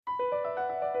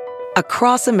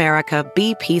Across America,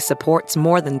 BP supports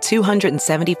more than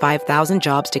 275,000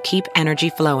 jobs to keep energy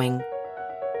flowing.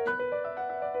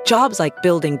 Jobs like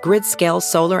building grid-scale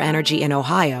solar energy in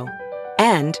Ohio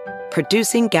and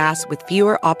producing gas with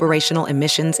fewer operational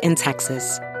emissions in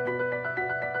Texas.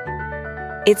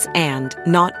 It's and,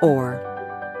 not or.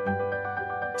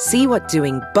 See what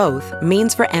doing both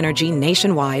means for energy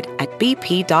nationwide at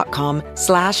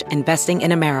bp.com/investing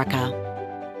in America.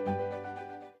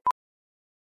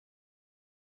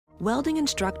 Welding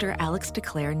instructor Alex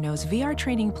DeClaire knows VR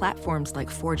training platforms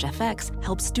like Forge FX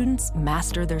help students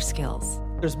master their skills.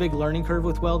 There's a big learning curve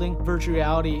with welding. Virtual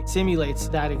reality simulates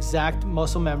that exact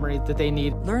muscle memory that they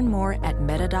need. Learn more at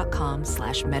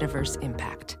meta.com/metaverse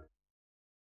impact.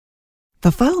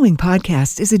 The following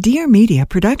podcast is a Dear Media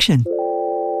production.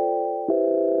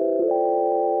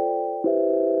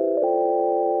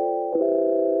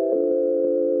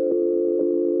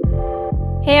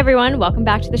 Hey everyone, welcome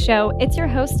back to the show. It's your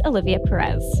host, Olivia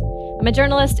Perez. I'm a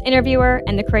journalist, interviewer,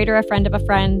 and the creator of Friend of a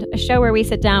Friend, a show where we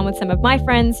sit down with some of my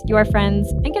friends, your friends,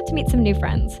 and get to meet some new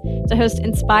friends to host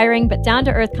inspiring but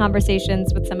down-to-earth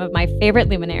conversations with some of my favorite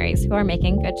luminaries who are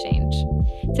making good change.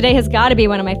 Today has got to be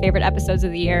one of my favorite episodes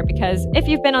of the year because if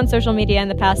you've been on social media in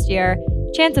the past year,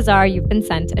 chances are you've been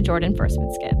sent a Jordan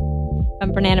Firstman skit.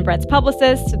 From Banana Bread's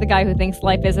publicist to the guy who thinks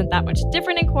life isn't that much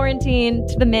different in quarantine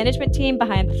to the management team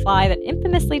behind The Fly that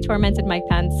infamously tormented Mike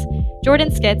Pence,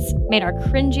 Jordan's skits made our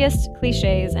cringiest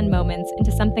cliches and moments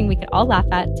into something we could all laugh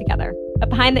at together. But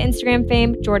behind the Instagram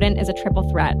fame, Jordan is a triple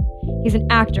threat. He's an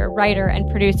actor, writer, and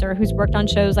producer who's worked on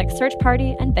shows like Search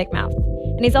Party and Big Mouth.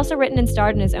 And he's also written and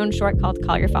starred in his own short called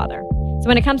Call Your Father. So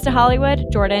when it comes to Hollywood,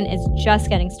 Jordan is just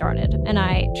getting started, and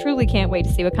I truly can't wait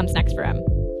to see what comes next for him.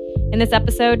 In this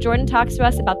episode, Jordan talks to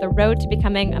us about the road to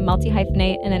becoming a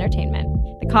multi-hyphenate in entertainment,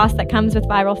 the cost that comes with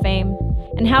viral fame,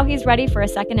 and how he's ready for a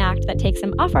second act that takes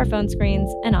him off our phone screens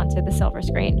and onto the silver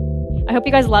screen. I hope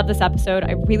you guys love this episode.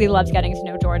 I really loved getting to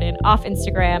know Jordan off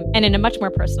Instagram and in a much more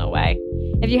personal way.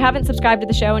 If you haven't subscribed to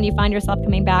the show and you find yourself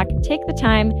coming back, take the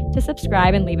time to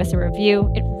subscribe and leave us a review.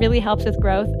 It really helps with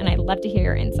growth, and I'd love to hear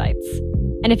your insights.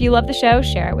 And if you love the show,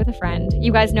 share it with a friend.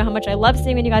 You guys know how much I love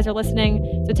seeing when you guys are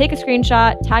listening. So take a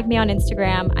screenshot, tag me on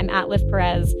Instagram. I'm at Liv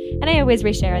Perez, and I always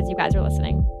reshare as you guys are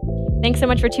listening. Thanks so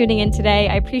much for tuning in today.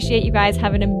 I appreciate you guys.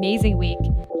 Have an amazing week.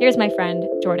 Here's my friend,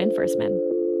 Jordan Firstman.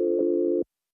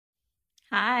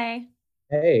 Hi.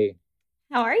 Hey.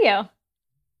 How are you?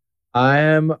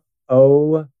 I'm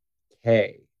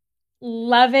okay.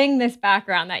 Loving this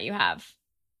background that you have.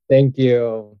 Thank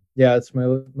you. Yeah, it's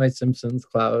my Simpsons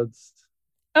clouds.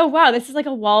 Oh, wow. This is like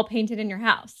a wall painted in your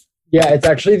house. Yeah, it's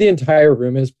actually the entire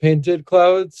room is painted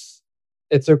clouds.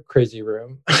 It's a crazy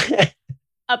room.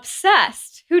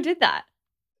 Obsessed. Who did that?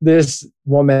 This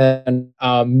woman,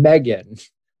 Megan,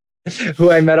 who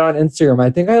I met on Instagram. I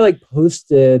think I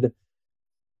posted,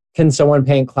 can someone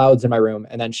paint clouds in my room?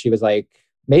 And then she was like,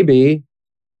 maybe.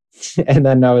 And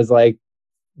then I was like,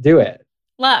 do it.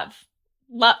 Love.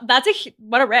 That's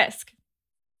what a risk.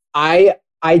 I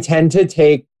tend to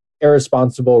take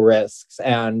irresponsible risks,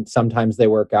 and sometimes they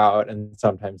work out and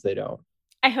sometimes they don't.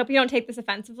 I hope you don't take this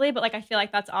offensively, but I feel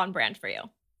like that's on brand for you.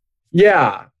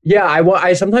 Yeah.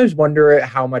 I sometimes wonder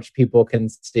how much people can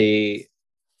see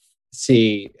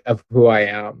of who I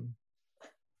am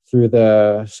through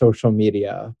the social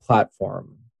media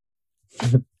platform.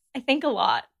 I think a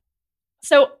lot.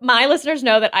 So my listeners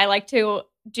know that I like to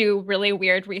do really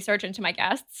weird research into my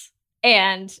guests,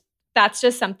 and that's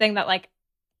just something that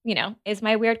is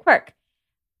my weird quirk.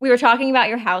 We were talking about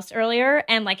your house earlier,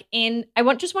 and I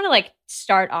just want to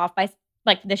start off by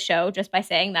the show just by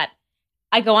saying that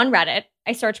I go on Reddit,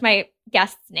 I search my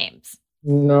guests' names.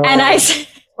 No. And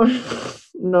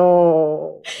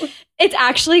no. It's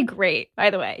actually great,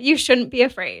 by the way. You shouldn't be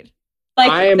afraid.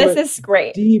 This is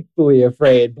great. Deeply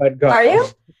afraid, but go. Are you?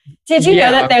 Did you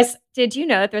know that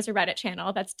there's a Reddit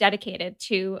channel that's dedicated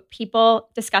to people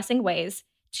discussing ways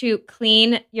to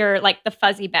clean your the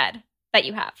fuzzy bed that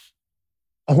you have?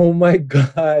 Oh my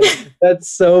God. That's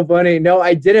so funny. No,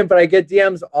 I didn't, but I get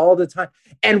DMs all the time.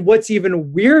 And what's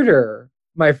even weirder,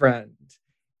 my friend,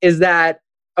 is that,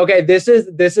 okay, this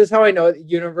is how I know the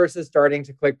universe is starting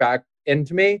to click back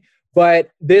into me.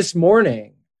 But this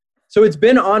morning, so it's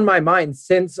been on my mind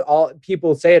since all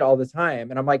people say it all the time.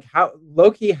 And I'm like, how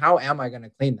am I going to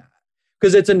clean that?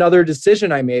 Because it's another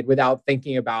decision I made without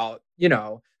thinking about,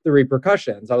 the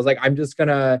repercussions. I was like, I'm just going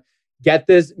to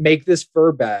make this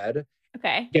fur bed.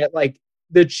 Okay. Get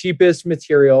the cheapest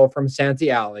material from Santee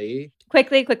Alley.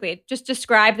 Quickly. Just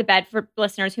describe the bed for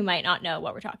listeners who might not know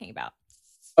what we're talking about.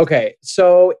 Okay.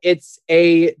 So it's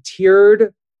a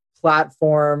tiered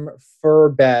platform fur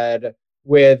bed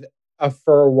with a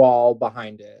fur wall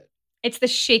behind it. It's the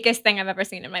chicest thing I've ever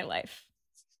seen in my life.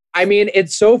 I mean,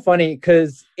 it's so funny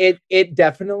because it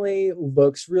definitely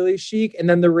looks really chic. And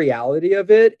then the reality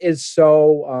of it is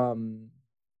so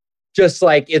just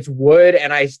like it's wood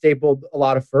and I stapled a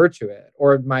lot of fur to it,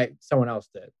 or someone else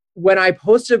did. When I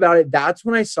posted about it, that's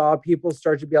when I saw people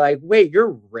start to be like, wait,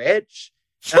 you're rich?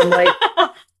 And I'm like,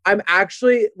 I'm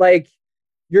actually like,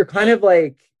 you're kind of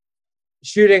like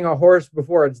shooting a horse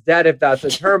before it's dead, if that's a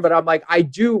term. But I'm like, I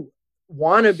do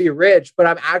want to be rich, but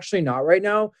I'm actually not right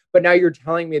now. But now you're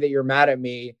telling me that you're mad at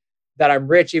me that I'm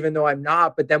rich, even though I'm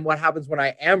not. But then what happens when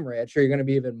I am rich? Are you going to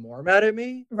be even more mad at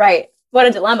me? Right. What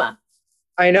a dilemma.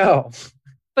 I know.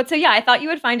 But so, yeah, I thought you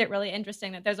would find it really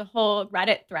interesting that there's a whole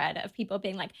Reddit thread of people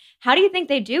being like, how do you think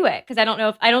they do it? Because I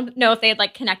don't know if they had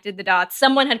like connected the dots.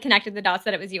 Someone had connected the dots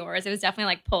that it was yours. It was definitely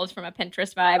like pulled from a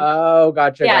Pinterest vibe. Oh,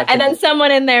 gotcha. Yeah. Gotcha. And then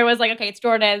someone in there was like, okay, it's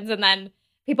Jordan's. And then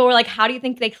people were like, how do you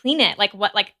think they clean it?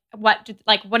 What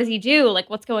does he do? Like,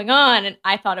 what's going on? And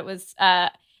I thought it was,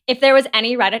 if there was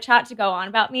any Reddit chat to go on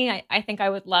about me, I think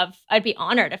I'd be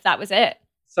honored if that was it.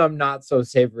 Some not so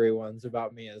savory ones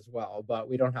about me as well, but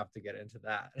we don't have to get into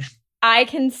that. I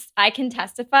can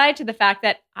testify to the fact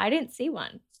that I didn't see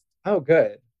one. Oh,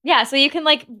 good. Yeah, so you can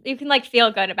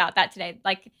feel good about that today.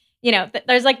 Like,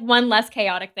 there's like one less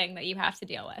chaotic thing that you have to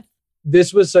deal with.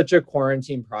 This was such a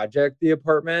quarantine project, the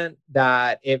apartment,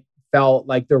 that it felt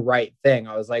like the right thing.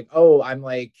 I was like, oh, I'm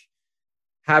like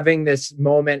having this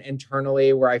moment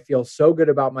internally where I feel so good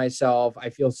about myself. I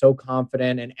feel so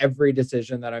confident in every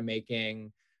decision that I'm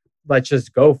making. Let's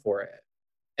just go for it.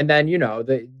 And then,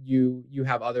 that you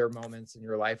have other moments in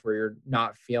your life where you're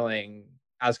not feeling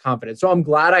as confident. So I'm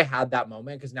glad I had that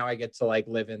moment because now I get to like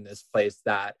live in this place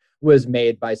that was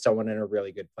made by someone in a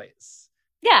really good place.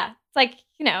 Yeah. It's like,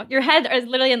 your head is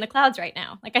literally in the clouds right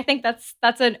now. Like, I think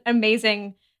that's an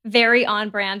amazing, very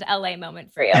on brand LA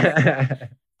moment for you.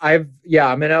 I'm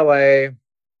in LA.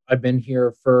 I've been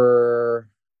here for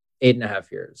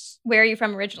 8.5 years. Where are you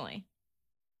from originally?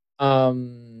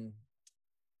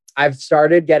 I've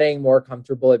started getting more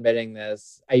comfortable admitting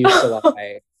this. I used to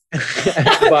lie.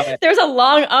 But there's a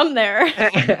long there.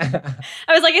 I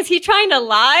was like, is he trying to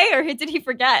lie or did he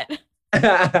forget?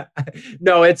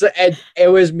 No,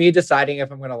 it was me deciding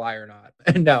if I'm going to lie or not.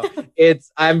 No,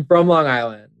 I'm from Long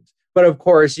Island. But of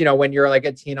course, when you're like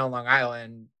a teen on Long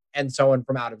Island and someone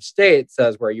from out of state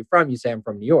says, where are you from? You say, I'm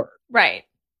from New York. Right.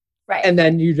 And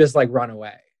then you just like run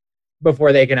away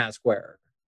before they can ask where.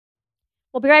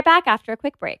 We'll be right back after a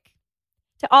quick break.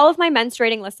 To all of my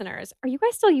menstruating listeners, are you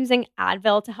guys still using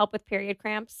Advil to help with period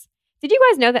cramps? Did you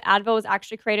guys know that Advil was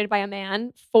actually created by a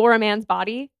man for a man's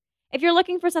body? If you're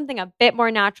looking for something a bit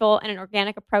more natural and an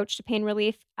organic approach to pain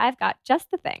relief, I've got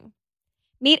just the thing.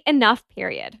 Meet Enough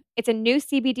Period. It's a new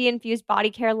CBD-infused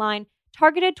body care line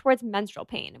targeted towards menstrual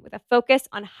pain with a focus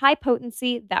on high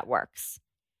potency that works.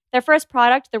 Their first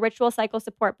product, the Ritual Cycle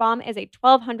Support Balm, is a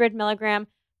 1,200 milligram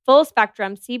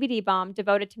full-spectrum CBD balm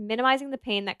devoted to minimizing the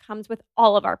pain that comes with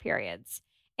all of our periods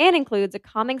and includes a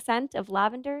calming scent of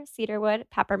lavender, cedarwood,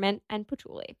 peppermint, and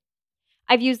patchouli.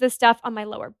 I've used this stuff on my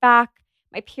lower back,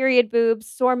 my period boobs,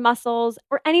 sore muscles,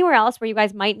 or anywhere else where you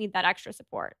guys might need that extra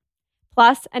support.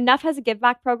 Plus, Enough has a give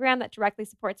back program that directly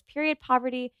supports period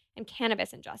poverty and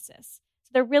cannabis injustice. So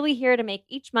they're really here to make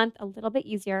each month a little bit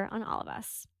easier on all of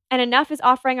us. And Enough is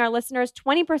offering our listeners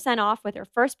 20% off with their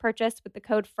first purchase with the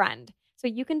code FRIEND, so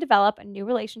you can develop a new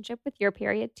relationship with your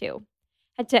period too.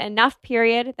 Head to Enough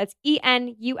Period, that's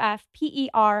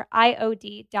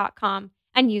ENUFPERIOD.com,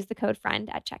 and use the code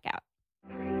FRIEND at checkout.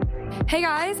 Hey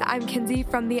guys, I'm Kinsey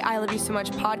from the I Love You So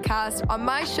Much podcast. On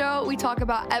my show, we talk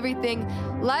about everything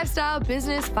lifestyle,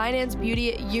 business, finance,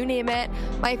 beauty, you name it.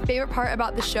 My favorite part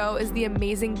about the show is the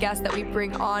amazing guests that we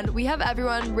bring on. We have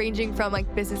everyone ranging from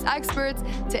like business experts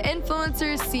to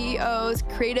influencers, CEOs,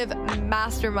 creative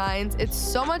masterminds. It's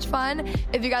so much fun.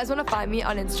 If you guys want to find me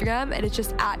on Instagram, it is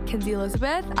just at Kinsey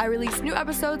Elizabeth. I release new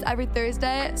episodes every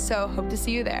Thursday, so hope to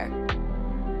see you there.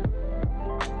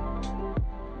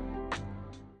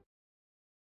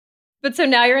 But so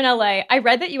now you're in LA. I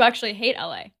read that you actually hate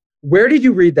LA. Where did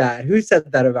you read that? Who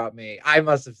said that about me? I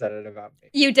must have said it about me.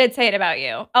 You did say it about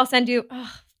you. I'll send you.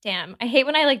 Oh, damn. I hate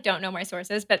when I like don't know my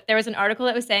sources, but there was an article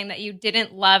that was saying that you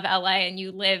didn't love LA and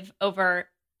you live over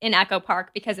in Echo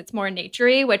Park because it's more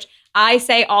naturey, which I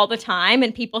say all the time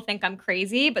and people think I'm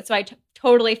crazy. But so I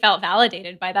totally felt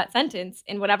validated by that sentence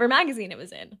in whatever magazine it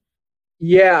was in.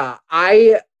 Yeah,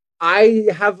 I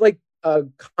have like a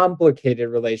complicated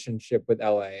relationship with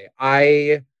LA.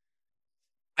 I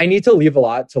need to leave a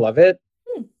lot to love it.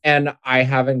 And I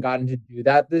haven't gotten to do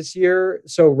that this year.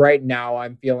 So right now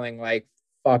I'm feeling like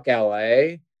fuck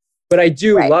LA. But I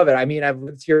do Right. love it. I mean, I've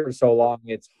lived here for so long.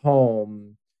 It's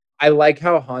home. I like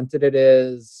how haunted it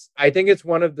is. I think it's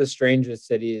one of the strangest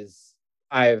cities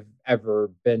I've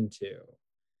ever been to.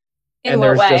 In And what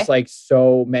there's way? just like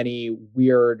so many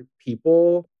weird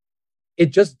people. It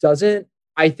just doesn't,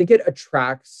 I think it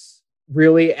attracts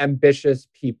really ambitious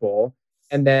people.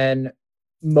 And then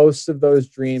most of those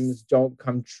dreams don't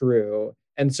come true.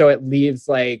 And so it leaves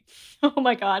like, Oh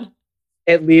my God.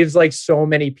 it leaves like so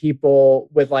many people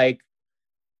with like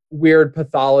weird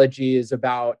pathologies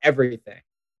about everything.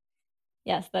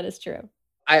 Yes, that is true.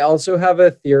 I also have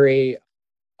a theory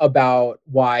about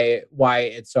why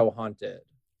it's so haunted.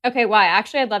 Okay, why?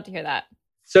 Actually, I'd love to hear that.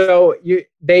 So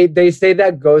they say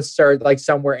that ghosts are like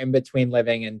somewhere in between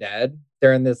living and dead.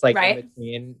 They're in this like Right. in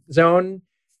between zone,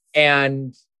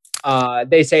 and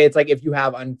they say it's like if you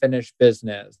have unfinished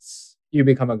business, you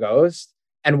become a ghost.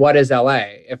 And what is LA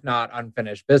if not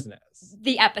unfinished business?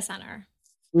 The epicenter.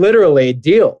 Literally,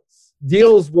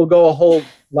 deals will go a whole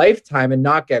lifetime and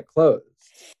not get closed.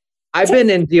 I've been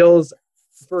in deals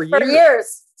for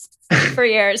years. For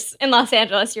years. In Los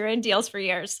Angeles, you're in deals for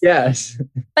years. Yes.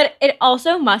 But it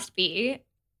also must be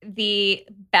the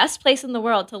best place in the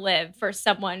world to live for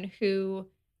someone who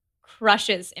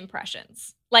crushes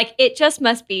impressions. Like, it just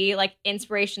must be like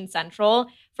inspiration central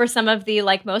for some of the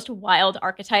like most wild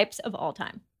archetypes of all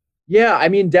time. Yeah, I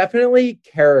mean, definitely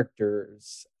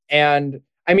characters. And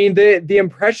I mean, the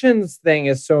impressions thing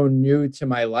is so new to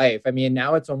my life. I mean,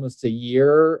 now it's almost a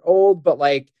year old, but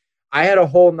like I had a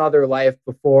whole nother life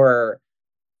before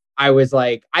I was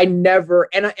like, I never,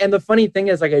 and the funny thing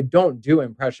is like, I don't do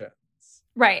impressions.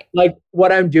 Right. Like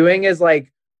what I'm doing is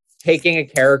like taking a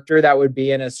character that would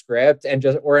be in a script and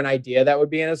just, or an idea that would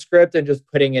be in a script and just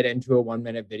putting it into a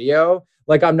 1-minute video.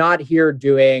 Like I'm not here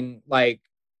doing like,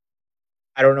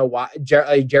 I don't know why,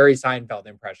 like Jerry Seinfeld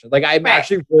impressions. Like I'm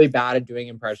actually really bad at doing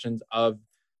impressions of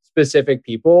specific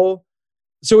people.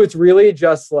 So it's really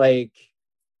just like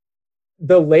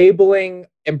the labeling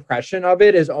impression of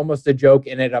it is almost a joke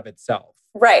in and of itself.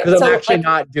 Right. Because I'm So, actually like,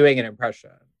 not doing an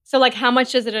impression. So like how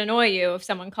much does it annoy you if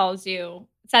someone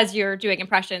says you're doing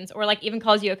impressions or like even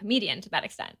calls you a comedian to that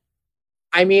extent?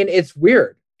 I mean, it's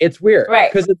weird. It's weird. Right.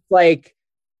 Because it's like,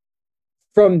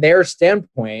 from their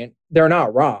standpoint, they're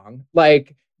not wrong.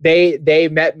 Like they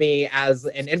met me as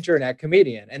an internet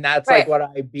comedian, and that's like what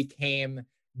I became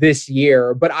this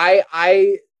year. But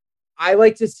I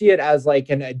like to see it as like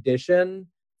an addition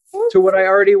to what I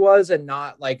already was and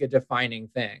not like a defining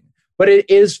thing. But it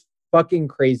is fucking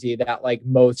crazy that like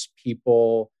most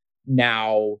people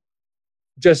now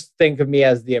just think of me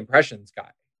as the impressions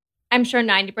guy. I'm sure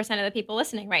 90% of the people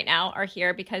listening right now are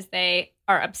here because they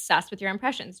are obsessed with your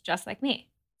impressions, just like me.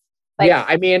 Like, yeah,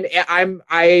 I mean,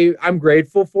 I'm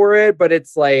grateful for it, but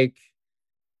it's like,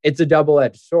 it's a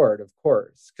double-edged sword, of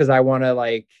course, because I want to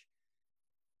like,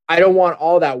 I don't want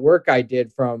all that work I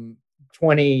did from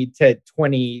 20 to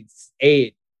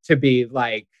 28 to be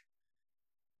like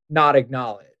not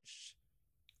acknowledged.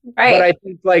 right. But I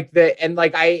think like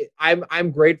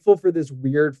I'm grateful for this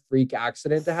weird freak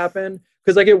accident to happen.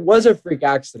 Because like it was a freak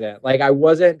accident. Like I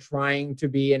wasn't trying to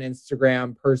be an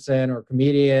Instagram person or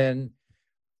comedian.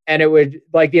 And it would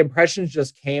like the impressions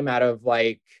just came out of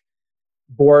like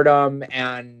boredom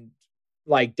and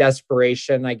like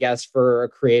desperation, I guess, for a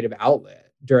creative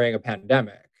outlet during a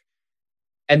pandemic.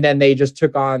 And then they just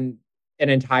took on an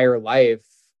entire life.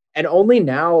 And only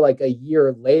now, like a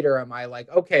year later, am I like,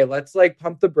 okay, let's like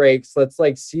pump the brakes. Let's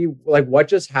like see like what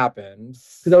just happened.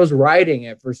 Because I was riding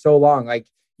it for so long. Like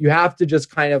you have to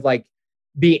just kind of like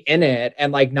be in it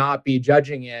and like not be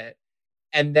judging it.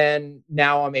 And then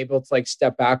now I'm able to like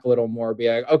step back a little more, be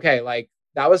like, okay, like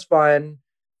that was fun.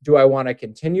 Do I want to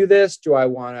continue this? Do I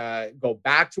want to go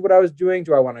back to what I was doing?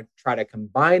 Do I want to try to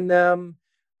combine them?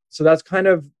 So that's kind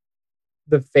of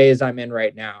the phase I'm in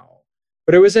right now.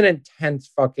 But it was an intense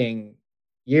fucking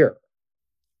year.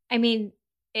 I mean,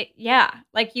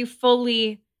 like you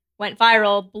fully went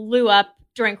viral, blew up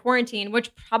during quarantine,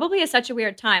 which probably is such a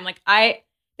weird time. Like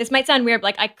this might sound weird, but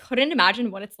like I couldn't imagine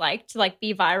what it's like to like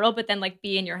be viral, but then like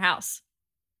be in your house.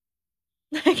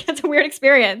 Like it's a weird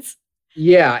experience.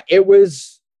 Yeah, it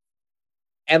was.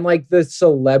 And like the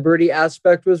celebrity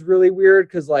aspect was really weird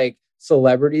because like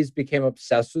celebrities became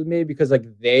obsessed with me because like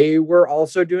they were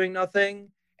also doing nothing.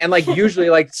 And like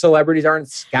usually like celebrities aren't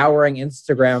scouring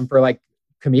Instagram for like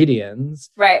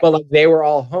comedians. Right. But like they were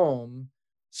all home.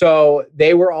 So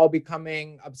they were all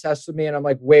becoming obsessed with me. And I'm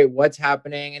like, wait, what's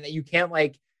happening? And you can't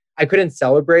like, I couldn't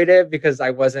celebrate it because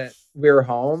we were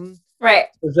home. Right.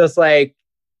 It was just like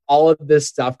all of this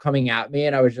stuff coming at me.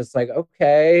 And I was just like,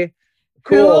 okay,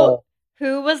 cool.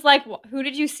 who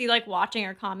did you see like watching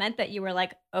or comment that you were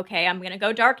like, okay, I'm going to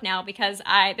go dark now because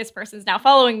this person's now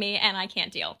following me and I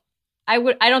can't deal. I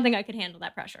don't think I could handle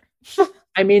that pressure.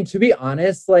 I mean, to be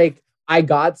honest, like I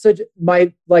got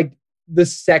the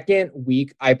second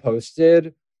week I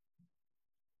posted,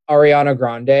 Ariana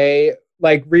Grande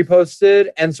like reposted.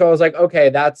 And so I was like, okay,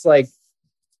 that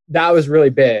was really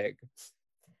big.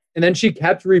 And then she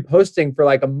kept reposting for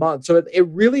like a month. So it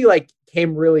really like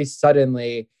came really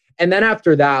suddenly. And then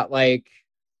after that, like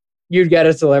you'd get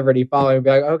a celebrity following and be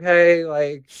like, okay,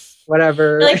 like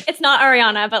whatever. You're like, it's not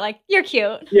Ariana, but like you're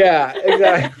cute. Yeah,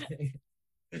 exactly.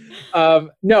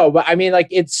 No, but I mean like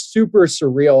it's super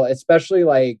surreal, especially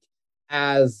like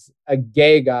as a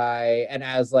gay guy and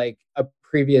as like a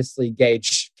previously gay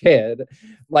kid,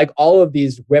 like all of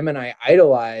these women I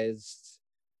idolized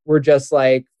were just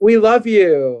like, we love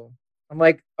you. I'm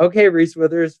like, okay, Reese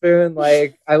Witherspoon,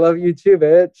 like, I love you too,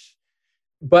 bitch.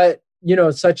 But, you know,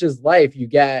 such is life. You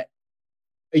get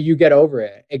over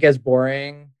it. It gets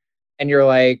boring. And you're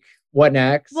like, what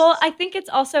next? Well, I think it's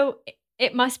also,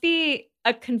 it must be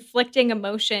a conflicting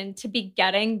emotion to be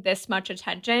getting this much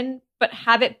attention, but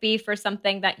have it be for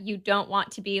something that you don't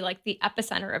want to be like the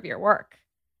epicenter of your work.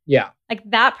 Yeah. Like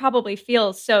that probably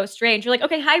feels so strange. You're like,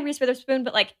 okay, hi, Reese Witherspoon,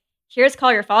 but like, here's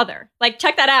Call Your Father. Like,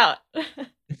 check that out.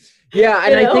 Yeah.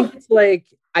 And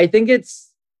I think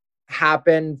it's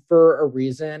happened for a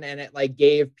reason. And it like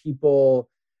gave people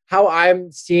how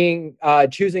I'm choosing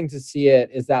to see it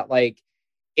is that like,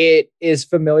 it is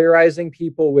familiarizing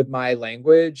people with my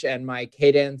language and my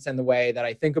cadence and the way that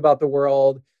I think about the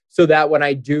world. So that when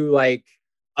I do like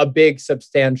a big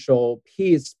substantial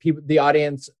piece, the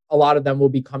audience, a lot of them will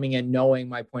be coming in knowing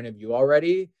my point of view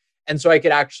already. And so I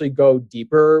could actually go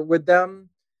deeper with them.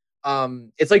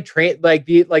 It's like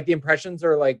the impressions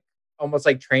are like almost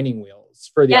like training wheels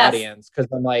for the audience. Cause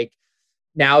I'm like,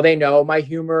 now they know my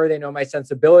humor, they know my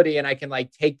sensibility, and I can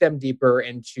like take them deeper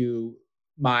into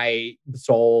my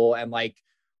soul and like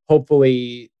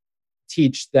hopefully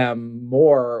teach them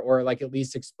more or like at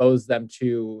least expose them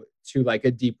to like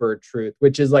a deeper truth,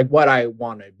 which is like what I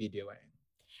want to be doing.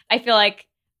 I feel like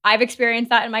I've experienced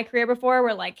that in my career before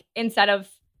where like instead of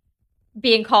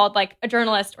being called like a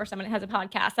journalist or someone that has a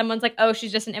podcast, someone's like, oh,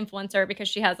 she's just an influencer because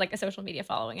she has like a social media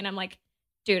following. And I'm like,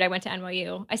 dude, I went to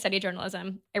NYU. I studied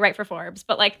journalism. I write for Forbes,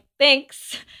 but like,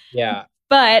 thanks. Yeah.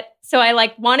 But so I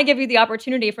like want to give you the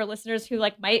opportunity for listeners who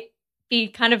like might be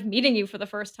kind of meeting you for the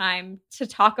first time to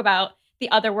talk about the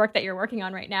other work that you're working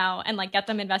on right now and like get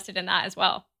them invested in that as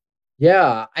well.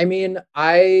 Yeah. I mean,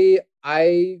 I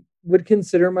would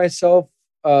consider myself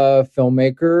a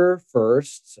filmmaker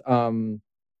first,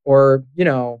 or, you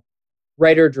know,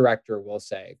 writer director, we'll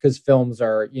say, because films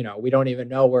are, you know, we don't even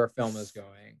know where a film is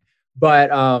going.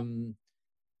 But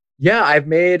yeah, I've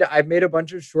made a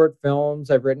bunch of short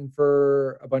films. I've written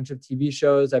for a bunch of TV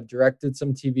shows. I've directed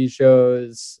some TV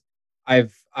shows.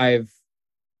 I've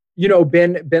you know,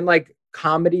 been like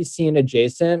comedy scene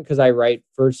adjacent because I write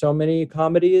for so many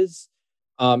comedies.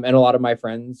 And a lot of my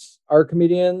friends are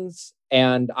comedians,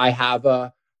 and I have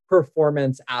a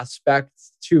performance aspect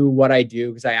to what I do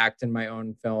because I act in my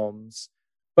own films.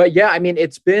 But yeah, I mean,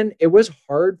 it was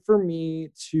hard for me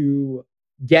to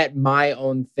get my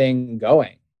own thing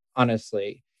going,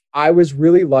 honestly. I was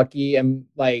really lucky and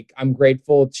like I'm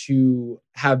grateful to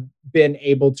have been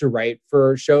able to write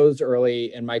for shows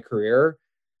early in my career.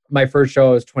 My first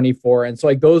show was 24, and so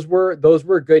like those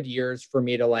were good years for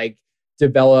me to like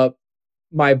develop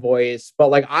my voice. But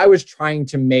like I was trying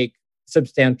to make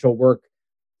substantial work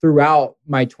throughout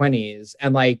my 20s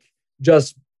and like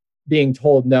just being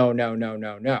told no.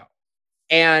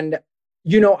 And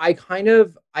you know, I kind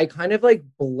of like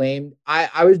blamed,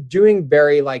 I was doing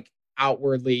very like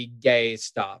outwardly gay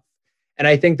stuff. And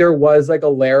I think there was like a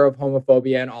layer of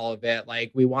homophobia in all of it.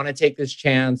 Like, we want to take this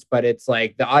chance, but it's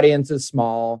like the audience is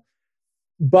small.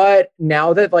 But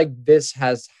now that like this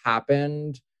has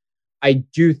happened, I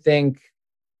do think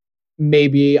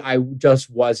maybe I just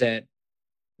wasn't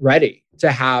ready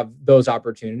to have those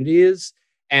opportunities.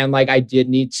 And like I did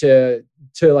need to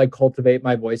like cultivate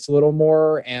my voice a little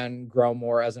more and grow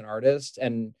more as an artist.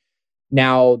 And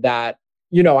now that,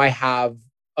 you know, I have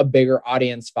a bigger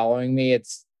audience following me,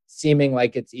 it's seeming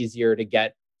like it's easier to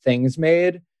get things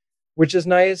made, which is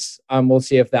nice. We'll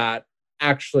see if that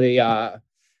actually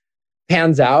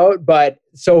pans out. But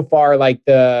so far, like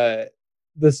the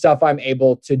stuff I'm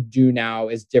able to do now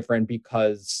is different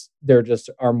because there just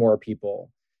are more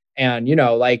people. And, you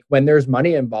know, like when there's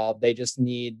money involved, they just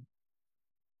need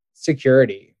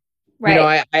security. Right. You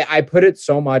know, I put it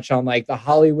so much on like the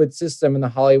Hollywood system and the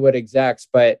Hollywood execs,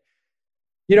 but,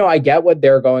 I get what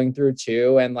they're going through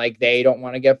too. And like, they don't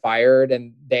want to get fired,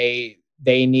 and they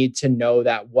need to know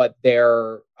that what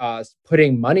they're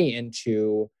putting money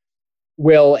into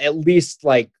will at least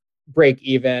like break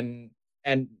even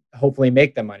and hopefully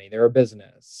make them money. They're a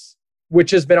business,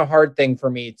 which has been a hard thing for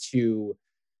me to,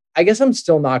 I guess I'm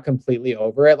still not completely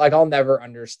over it. Like, I'll never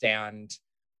understand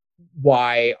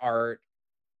why art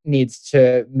needs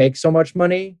to make so much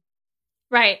money.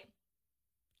 Right.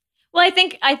 Well, I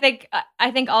think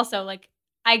also, like,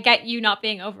 I get you not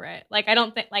being over it. Like, I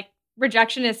don't think, like,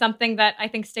 rejection is something that I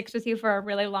think sticks with you for a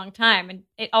really long time. And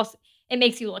it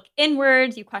makes you look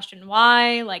inwards. You question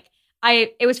why. Like,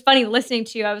 it was funny listening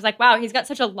to you. I was like, wow, he's got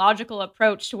such a logical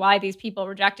approach to why these people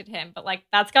rejected him. But like,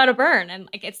 that's got to burn, and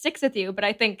like, it sticks with you. But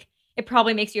I think it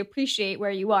probably makes you appreciate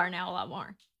where you are now a lot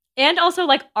more. And also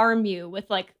like arm you with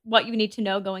like what you need to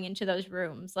know going into those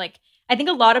rooms. Like, I think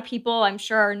a lot of people, I'm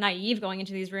sure, are naive going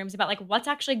into these rooms about like what's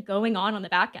actually going on the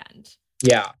back end.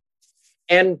 Yeah.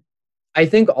 And I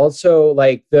think also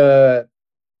like the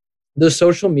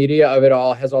social media of it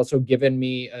all has also given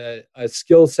me a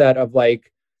skill set of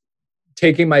like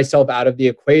taking myself out of the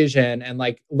equation and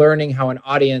like learning how an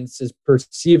audience is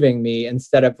perceiving me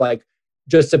instead of like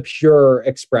just a pure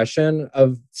expression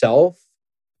of self,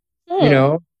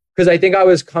 because I think I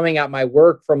was coming at my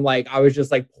work from like, I was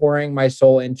just like pouring my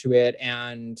soul into it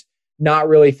and not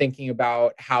really thinking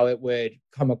about how it would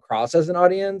come across as an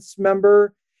audience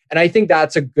member. And I think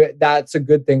that's a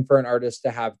good thing for an artist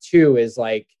to have too, is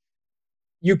like,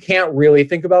 you can't really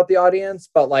think about the audience,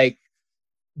 but like,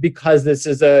 because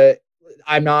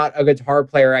I'm not a guitar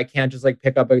player, I can't just like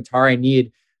pick up a guitar. I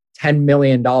need $10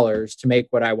 million to make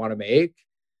what I want to make.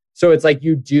 So it's like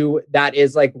that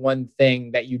is like one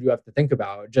thing that you do have to think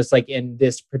about, just like in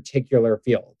this particular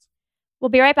field. We'll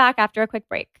be right back after a quick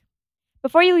break.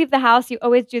 Before you leave the house, you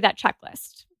always do that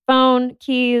checklist: phone,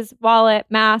 keys, wallet,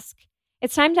 mask.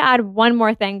 It's time to add one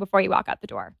more thing before you walk out the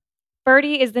door.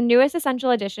 Birdie is the newest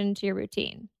essential addition to your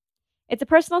routine. It's a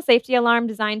personal safety alarm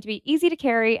designed to be easy to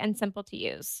carry and simple to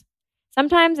use.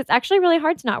 Sometimes it's actually really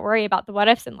hard to not worry about the what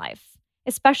ifs in life,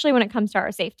 especially when it comes to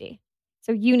our safety.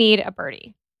 So you need a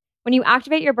Birdie. When you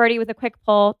activate your Birdie with a quick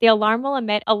pull, the alarm will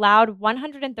emit a loud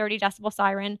 130 decibel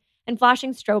siren and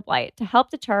flashing strobe light to help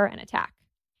deter an attack.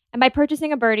 And by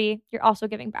purchasing a Birdie, you're also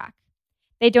giving back.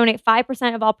 They donate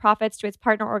 5% of all profits to its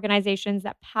partner organizations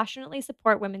that passionately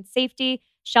support women's safety,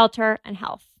 shelter, and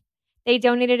health. They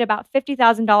donated about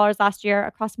 $50,000 last year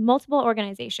across multiple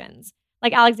organizations,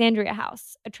 like Alexandria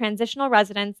House, a transitional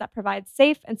residence that provides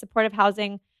safe and supportive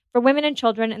housing for women and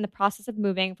children in the process of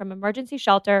moving from emergency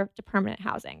shelter to permanent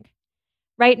housing.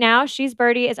 Right now, She's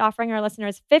Birdie is offering our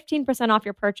listeners 15% off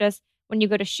your purchase when you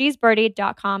go to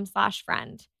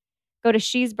shesbirdie.com/friend. Go to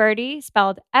She's Birdie,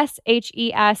 spelled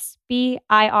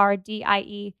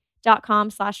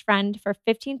SHESBIRDIE.com/friend for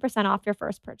 15% off your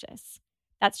first purchase.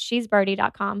 That's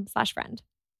shesbirdie.com/friend.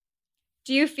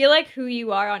 Do you feel like who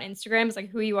you are on Instagram is like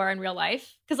who you are in real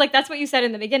life? Because like that's what you said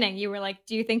in the beginning. You were like,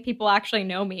 do you think people actually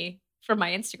know me from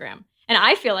my Instagram? And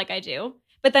I feel like I do.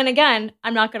 But then again,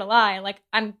 I'm not going to lie. Like,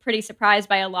 I'm pretty surprised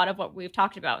by a lot of what we've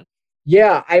talked about.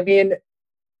 Yeah. I mean,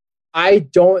 I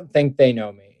don't think they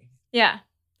know me. Yeah.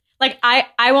 Like,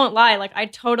 I won't lie. Like, I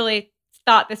totally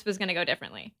thought this was going to go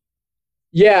differently.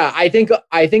 Yeah. I think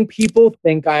people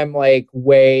think I'm like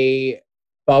way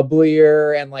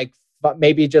bubblier and like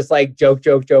maybe just like joke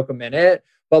a minute.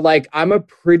 But like, I'm a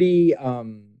pretty,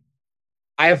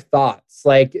 I have thoughts.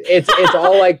 Like it's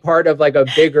all like part of like a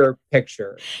bigger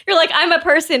picture. You're like, I'm a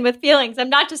person with feelings.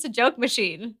 I'm not just a joke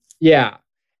machine. Yeah.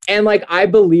 And like, I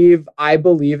believe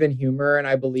in humor, and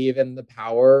I believe in the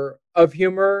power of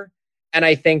humor. And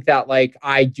I think that like,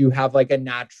 I do have like a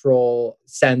natural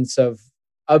sense of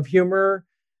humor,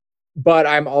 but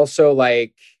I'm also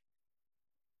like,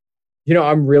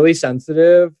 I'm really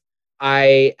sensitive.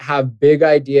 I have big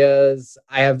ideas.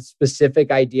 I have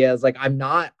specific ideas. Like I'm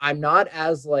not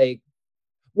as like,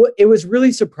 it was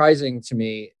really surprising to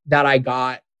me that I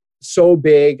got so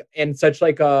big in such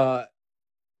like a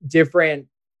different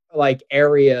like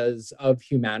areas of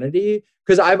humanity.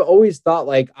 Cause I've always thought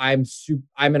like I'm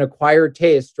an acquired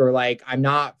taste, or like I'm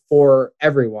not for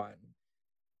everyone.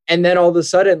 And then all of a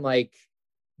sudden, like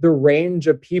the range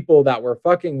of people that were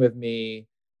fucking with me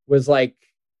was like,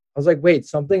 I was like, wait,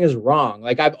 something is wrong.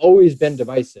 Like I've always been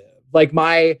divisive. Like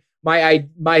my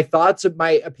thoughts,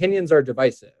 my opinions are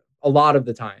divisive a lot of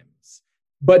the times.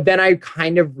 But then I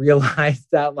kind of realized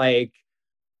that like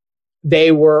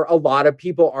a lot of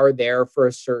people are there for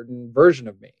a certain version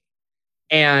of me.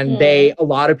 And a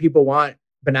lot of people want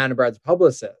Banana Bread's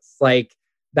publicists. Like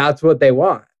that's what they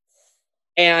want.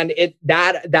 And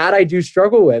that I do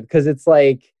struggle with, because it's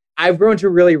like, I've grown to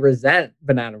really resent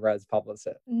Banana Bread's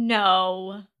publicist.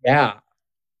 No. Yeah.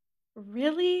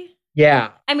 Really?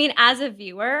 Yeah. I mean, as a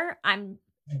viewer, I'm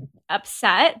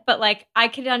upset, but like I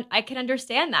could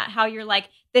understand that, how you're like,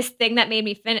 this thing that made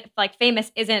me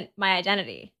famous isn't my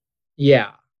identity.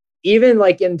 Yeah. Even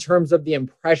like in terms of the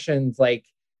impressions, like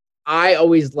I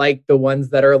always like the ones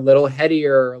that are a little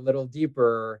headier, a little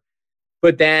deeper,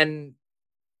 but then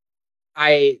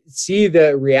I see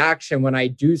the reaction when I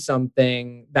do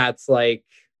something that's like,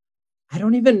 I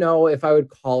don't even know if I would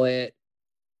call it,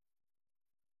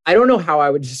 I don't know how I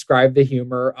would describe the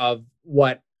humor of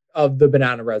the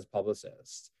Banana Bread's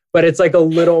publicist, but it's like a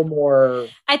little more.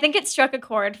 I think it struck a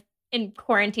chord in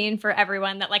quarantine for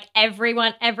everyone, that like every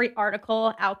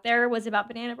article out there was about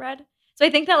Banana Bread. So I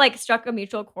think that like struck a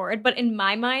mutual chord. But in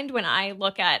my mind, when I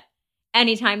look at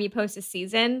anytime you post a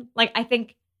season, like I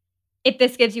think if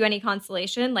this gives you any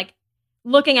consolation, like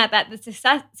looking at that, the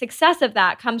success of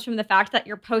that comes from the fact that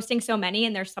you're posting so many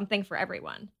and there's something for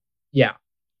everyone. Yeah.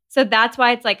 So that's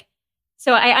why it's like,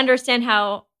 so I understand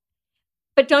how,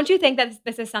 but don't you think that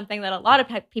this is something that a lot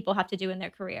of people have to do in their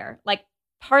career? Like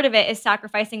part of it is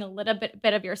sacrificing a little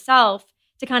bit of yourself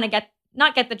to kind of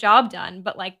not get the job done,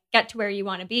 but like get to where you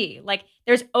want to be. Like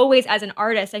there's always, as an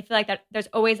artist, I feel like that there's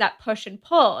always that push and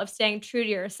pull of staying true to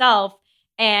yourself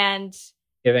and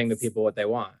giving the people what they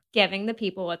want.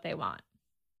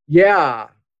 Yeah.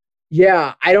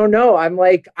 Yeah. I don't know.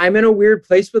 I'm in a weird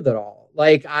place with it all.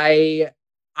 Like I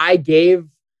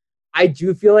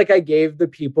do feel like I gave the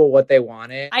people what they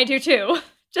wanted. I do too.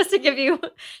 Just to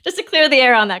clear the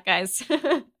air on that, guys.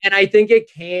 And I think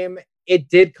it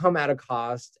did come at a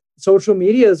cost. Social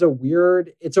media is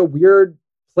it's a weird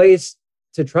place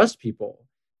to trust people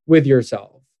with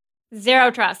yourself. Zero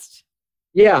trust.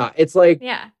 Yeah. It's like,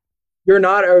 yeah, you're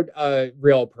not a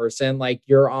real person. Like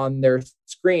you're on their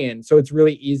screen. So it's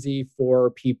really easy for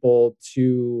people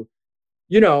to,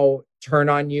 turn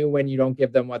on you when you don't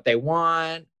give them what they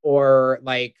want. Or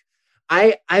like,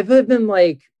 I've been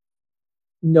like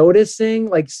noticing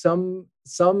like some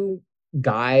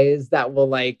guys that will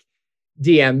like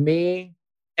DM me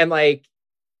and like,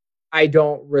 I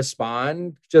don't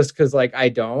respond just because like I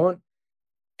don't.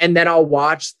 And then I'll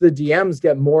watch the DMs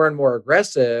get more and more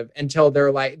aggressive until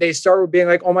they start being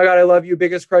like, oh my God, I love you.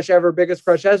 Biggest crush ever.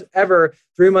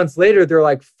 3 months later, they're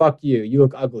like, fuck you. You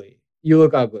look ugly.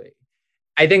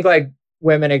 I think like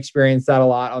women experience that a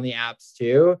lot on the apps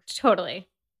too. Totally.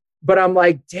 But I'm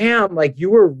like, damn, like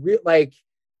you were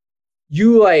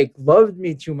you like loved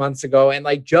me 2 months ago. And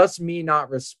like just me not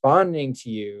responding to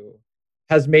you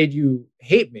has made you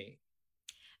hate me.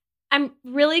 I'm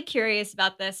really curious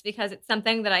about this because it's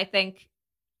something that I think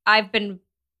I've been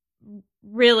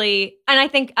really, and I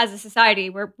think as a society,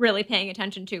 we're really paying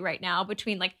attention to right now,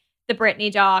 between like the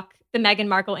Britney doc, the Meghan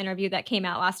Markle interview that came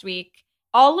out last week.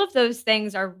 All of those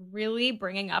things are really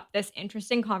bringing up this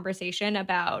interesting conversation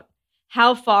about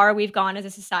how far we've gone as a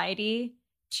society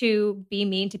to be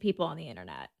mean to people on the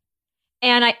internet.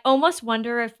 And I almost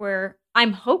wonder if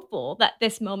I'm hopeful that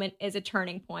this moment is a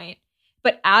turning point.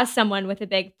 But as someone with a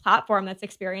big platform that's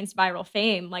experienced viral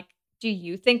fame, like, do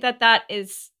you think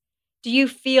do you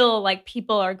feel like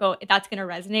that's going to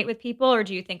resonate with people? Or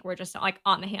do you think we're just like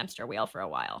on the hamster wheel for a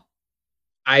while?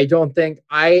 I don't think,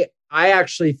 I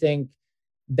actually think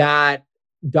that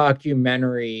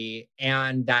documentary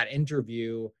and that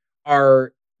interview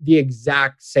are the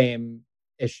exact same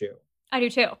issue. I do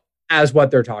too. As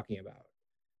what they're talking about.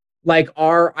 Like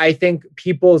I think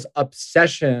people's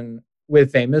obsession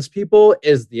with famous people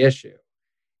is the issue.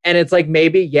 And it's like,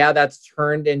 maybe, yeah, that's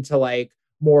turned into like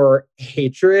more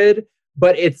hatred,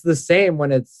 but it's the same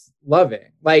when it's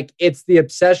loving. Like it's the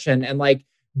obsession, and like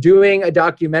doing a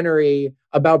documentary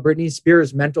about Britney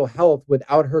Spears' mental health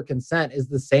without her consent is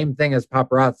the same thing as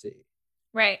paparazzi.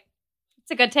 Right.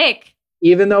 It's a good take.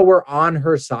 Even though we're on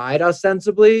her side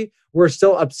ostensibly, we're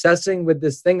still obsessing with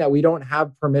this thing that we don't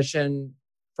have permission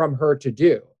from her to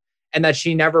do. And that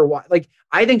she never like,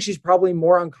 I think she's probably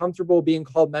more uncomfortable being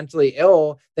called mentally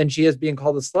ill than she is being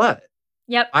called a slut.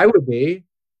 Yep. I would be.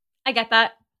 I get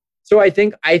that. So I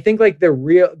think like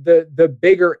the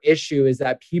bigger issue is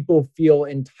that people feel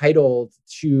entitled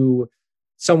to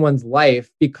someone's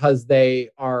life because they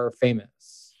are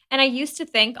famous. And I used to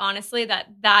think, honestly,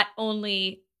 that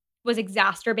only was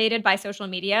exacerbated by social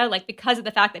media. Like, because of the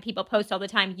fact that people post all the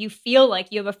time, you feel like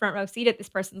you have a front row seat at this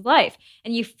person's life.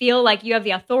 And you feel like you have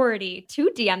the authority to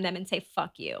DM them and say,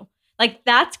 fuck you. Like,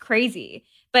 that's crazy.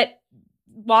 But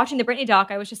watching the Britney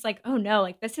doc, I was just like, oh no,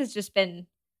 like this has just been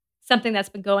something that's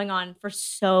been going on for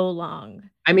so long.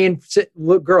 I mean,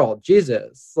 look, girl,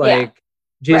 Jesus, like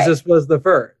Jesus was the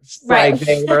first. Right. Like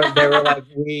they were like,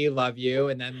 we love you,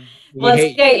 and then we Let's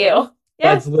hate get you. you.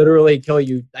 Yeah. Let's literally kill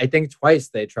you. I think twice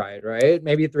they tried, right?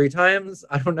 Maybe 3 times.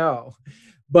 I don't know.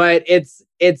 But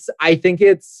I think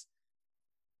it's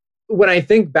when I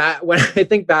think back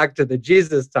to the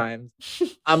Jesus times,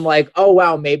 I'm like, oh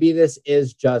wow, maybe this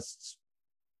is just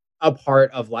a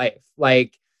part of life.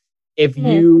 Like if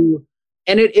you,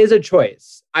 and it is a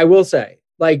choice. I will say,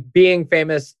 like being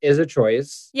famous is a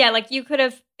choice. Yeah, like you could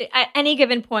have at any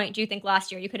given point, do you think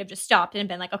last year you could have just stopped and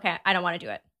been like, okay, I don't want to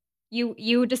do it.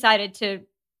 You decided to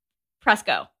press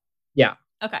go. Yeah.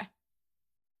 Okay.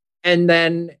 And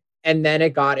then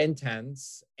it got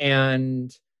intense,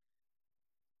 and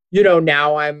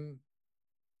now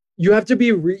you have to be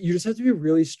you just have to be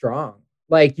really strong.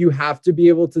 Like you have to be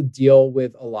able to deal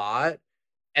with a lot.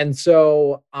 And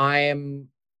so I'm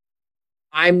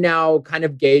now kind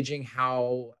of gauging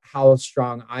how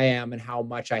strong I am and how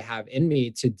much I have in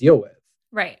me to deal with.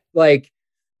 Right. Like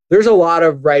there's a lot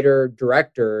of writer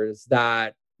directors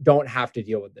that don't have to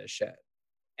deal with this shit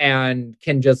and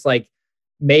can just like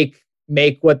make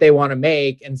what they want to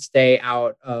make and stay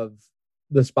out of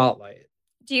the spotlight.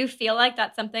 Do you feel like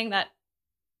that's something that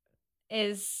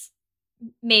is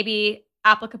maybe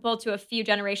applicable to a few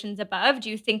generations above? Do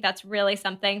you think that's really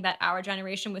something that our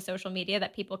generation with social media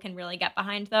that people can really get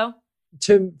behind though?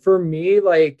 For me,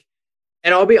 like,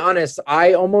 and I'll be honest,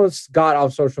 I almost got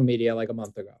off social media like a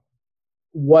month ago.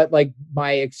 What like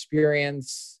my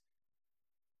experience,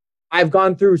 I've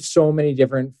gone through so many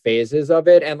different phases of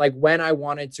it. And like when I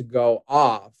wanted to go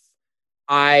off,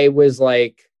 I was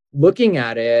like looking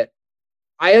at it.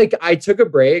 I took a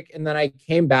break and then I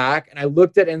came back and I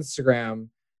looked at Instagram and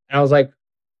I was like,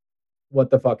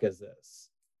 what the fuck is this?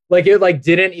 Like it like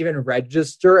didn't even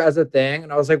register as a thing.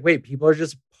 And I was like, wait, people are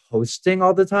just posting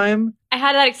all the time. I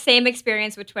had that same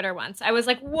experience with Twitter once. I was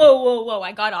like, whoa.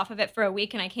 I got off of it for a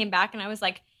week and I came back and I was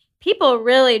like, people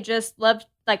really just love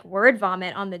like word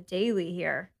vomit on the daily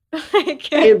here.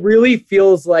 It really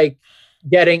feels like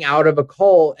getting out of a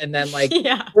cult, and then like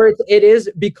where it is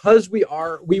because we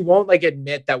won't like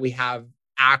admit that we have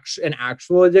an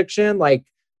actual addiction like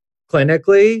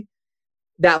clinically,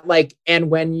 that like, and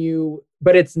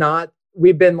but it's not,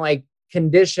 we've been like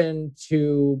conditioned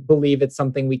to believe it's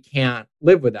something we can't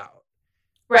live without.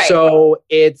 Right. So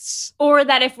it's, or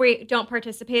that if we don't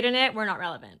participate in it, we're not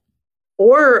relevant.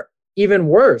 Or even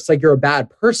worse, like you're a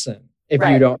bad person if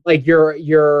you don't, like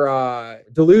you're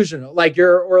delusional, like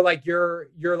you're like,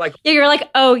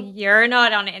 oh, you're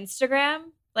not on Instagram.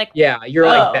 Like, yeah, you're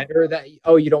like better that,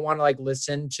 you don't want to like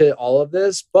listen to all of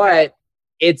this, but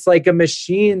it's like a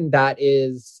machine that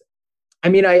is, I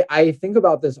mean, I think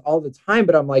about this all the time,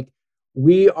 but I'm like,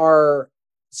 we are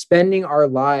spending our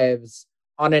lives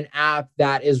on an app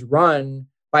that is run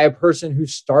by a person who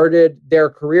started their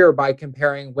career by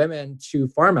comparing women to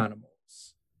farm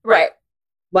animals. Right.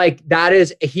 Like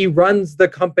he runs the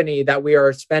company that we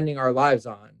are spending our lives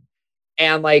on.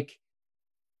 And like,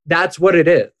 that's what it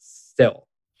is still.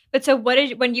 But so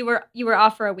when you were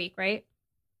off for a week, right?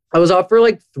 I was off for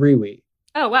like 3 weeks.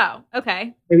 Oh, wow.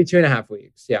 Okay. Maybe 2.5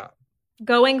 weeks. Yeah.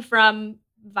 Going from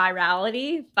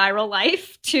viral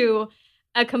life to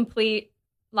a complete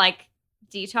like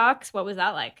detox. What was that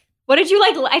like? What did you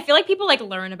like? I feel like people like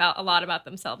learn about a lot about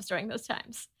themselves during those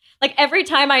times. Like every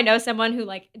time I know someone who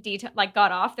like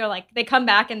got off, they're like, they come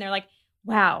back and they're like,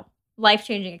 wow,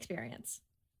 life-changing experience.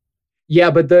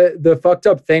 Yeah, but the fucked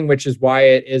up thing, which is why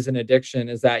it is an addiction,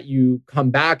 is that you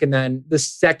come back and then the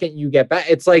second you get back,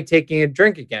 it's like taking a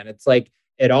drink again. It's like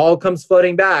it all comes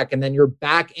flooding back and then you're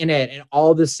back in it, and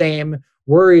all the same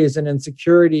worries and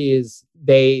insecurities,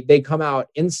 they come out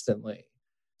instantly.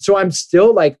 So I'm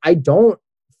still like, I don't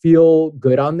feel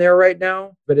good on there right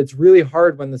now, but it's really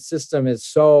hard when the system is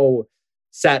so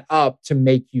set up to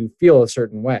make you feel a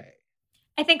certain way.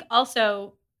 I think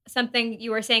also something you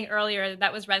were saying earlier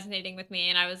that was resonating with me,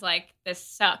 and I was like, this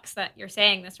sucks that you're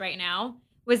saying this right now,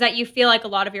 was that you feel like a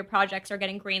lot of your projects are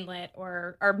getting greenlit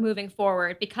or are moving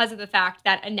forward because of the fact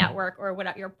that a network or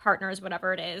whatever, your partners,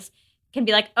 whatever it is, can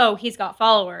be like, oh, he's got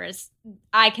followers.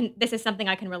 This is something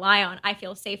I can rely on. I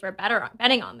feel safer, better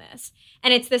betting on this.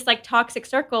 And it's this like toxic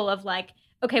circle of like,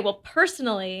 okay, well,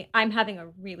 personally, I'm having a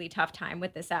really tough time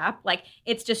with this app. Like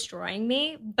it's destroying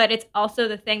me, but it's also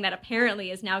the thing that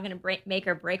apparently is now going to make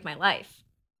or break my life.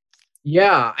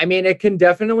 Yeah. I mean, it can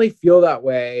definitely feel that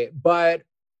way, but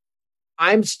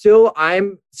I'm still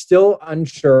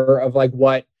unsure of like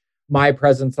what my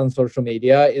presence on social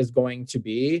media is going to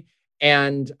be.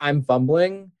 And I'm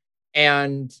fumbling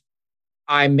and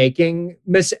I'm making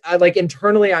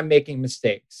internally, I'm making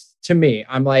mistakes. To me,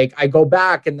 I'm like, I go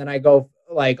back and then I go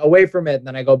like away from it and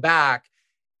then I go back.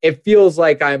 it feels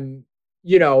like I'm,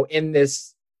 in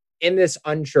this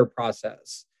unsure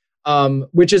process,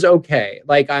 which is okay.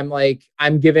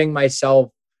 I'm giving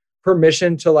myself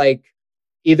permission to like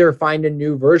either find a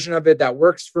new version of it that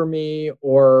works for me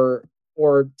or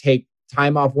take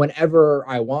time off whenever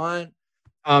I want,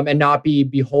 and not be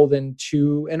beholden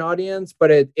to an audience.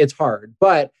 But it's hard.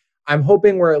 But I'm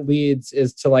hoping where it leads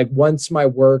is to like, once my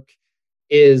work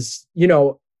is,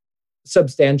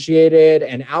 substantiated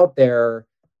and out there,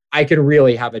 I can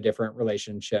really have a different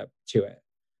relationship to it.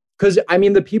 Because I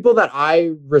mean, the people that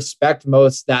I respect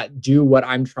most that do what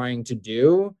I'm trying to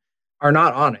do are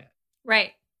not on it.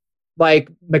 Right. Like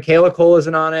Michaela Cole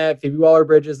isn't on it. Phoebe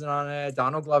Waller-Bridge isn't on it.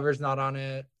 Donald Glover's not on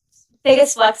it.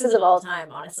 Biggest flexes of all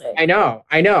time, honestly. I know.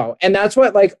 And that's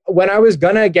what, like, when I was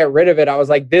gonna get rid of it, I was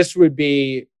like, this would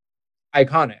be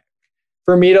iconic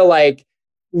for me to like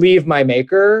leave my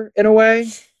maker in a way.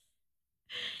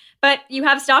 But you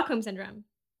have Stockholm syndrome.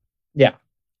 Yeah.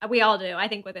 We all do. I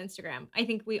think with Instagram, I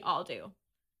think we all do.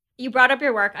 You brought up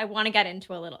your work. I want to get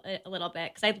into a little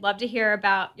bit because I'd love to hear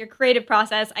about your creative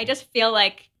process. I just feel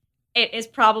like it is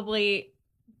probably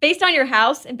based on your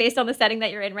house and based on the setting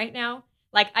that you're in right now.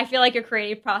 Like, I feel like your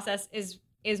creative process is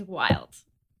wild.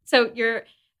 So you're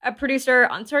a producer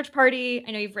on Search Party.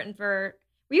 I know you've written for,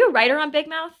 were you a writer on Big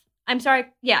Mouth? I'm sorry.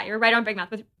 Yeah, you're a writer on Big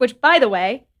Mouth, which by the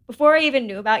way, before I even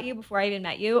knew about you, before I even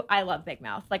met you, I love Big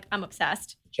Mouth. Like, I'm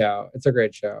obsessed. Show. It's a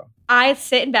great show. I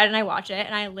sit in bed and I watch it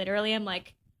and I literally am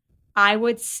like, I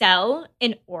would sell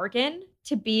an organ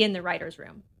to be in the writer's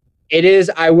room. It is,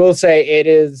 I will say, it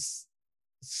is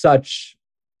such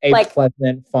a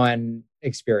pleasant, fun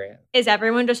experience. Is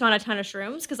everyone just on a ton of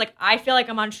shrooms? Because like, I feel like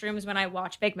I'm on shrooms when I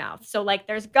watch Big Mouth. So like,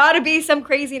 there's got to be some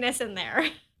craziness in there.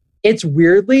 It's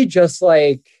weirdly just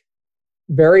like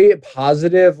very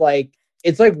positive. Like,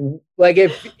 it's like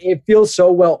it feels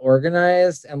so well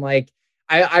organized. And like,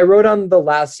 I wrote on the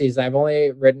last season. I've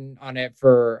only written on it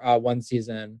for one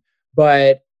season,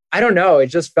 but I don't know. It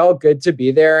just felt good to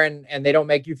be there, and they don't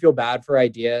make you feel bad for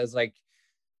ideas. Like,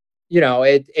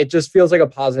 it just feels like a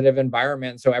positive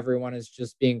environment. So everyone is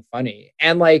just being funny.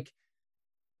 And like,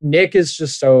 Nick is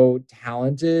just so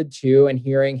talented too. And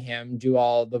hearing him do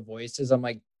all the voices, I'm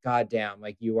like, God damn,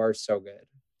 like, you are so good.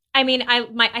 I mean,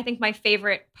 I think my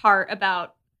favorite part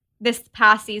about this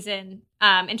past season,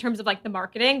 in terms of like the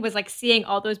marketing, was like seeing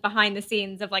all those behind the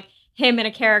scenes of like him and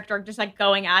a character just like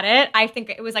going at it. I think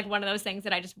it was like one of those things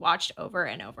that I just watched over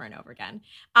and over and over again.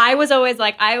 I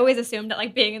always assumed that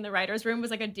like being in the writer's room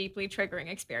was like a deeply triggering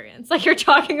experience. Like, you're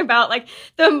talking about like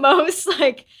the most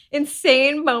like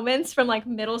insane moments from like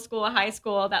middle school, high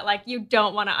school that like you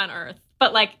don't want to unearth,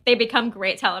 but like they become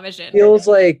great television.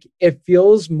 It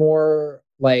feels more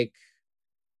like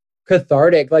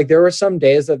cathartic. Like, there were some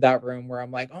days of that room where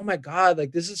I'm like, oh my God,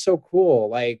 like, this is so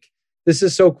cool. Like, this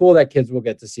is so cool that kids will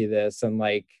get to see this and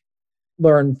like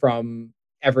learn from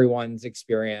everyone's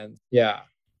experience. Yeah.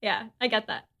 Yeah, I get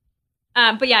that.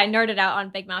 But yeah, I nerded out on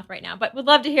Big Mouth right now, but would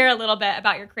love to hear a little bit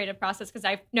about your creative process, because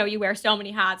I know you wear so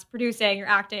many hats: producing, you're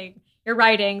acting, you're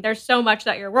writing. There's so much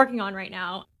that you're working on right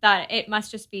now that it must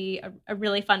just be a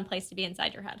really fun place to be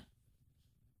inside your head.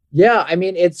 Yeah, I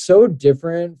mean, it's so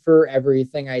different for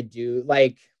everything I do.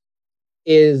 Like,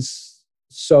 is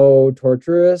so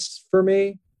torturous for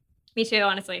me. Me too,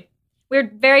 honestly.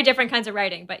 We're very different kinds of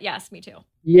writing, but yes, me too.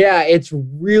 Yeah, it's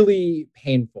really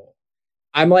painful.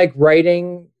 I'm like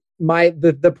writing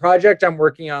the project I'm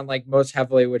working on like most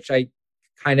heavily, which I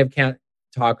kind of can't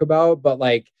talk about, but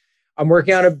like I'm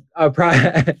working on a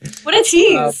project. What a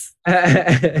tease.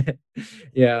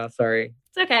 Yeah, sorry.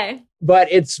 It's okay.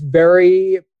 But it's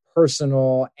very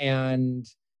personal, and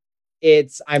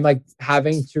I'm like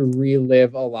having to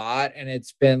relive a lot, and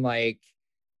it's been like,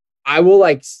 I will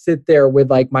like sit there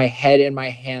with like my head in my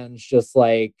hands, just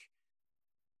like,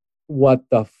 what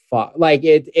the fuck? Like,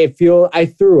 I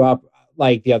threw up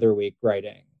like the other week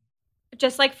writing.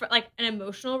 Just like for like an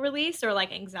emotional release or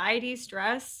like anxiety,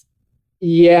 stress.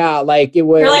 Yeah, like it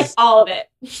was. You're like all of it.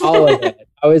 All of it.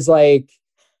 I was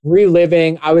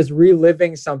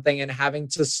reliving something and having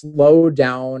to slow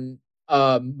down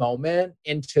a moment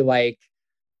into like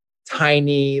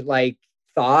tiny like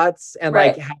thoughts, and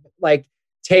Right. like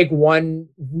take one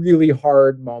really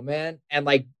hard moment and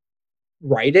like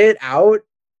write it out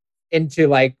into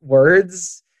like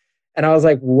words. And I was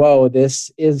like, whoa, this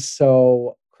is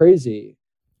so crazy.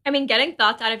 I mean, getting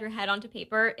thoughts out of your head onto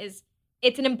paper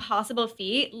it's an impossible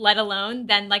feat, let alone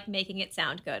then like making it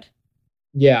sound good.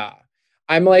 Yeah.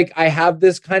 I'm like, I have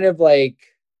this kind of like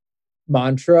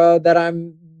mantra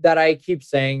that I keep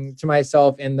saying to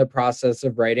myself in the process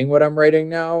of writing what I'm writing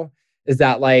now, is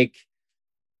that like,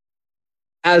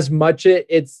 as much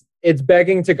it's it's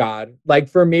begging to God. Like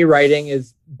for me, writing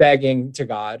is begging to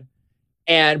God.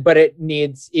 But it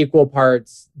needs equal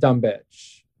parts dumb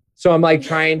bitch. So I'm like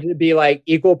trying to be like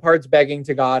equal parts begging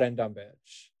to God and dumb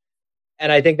bitch.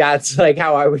 And I think that's like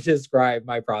how I would describe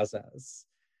my process.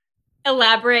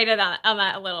 Elaborated on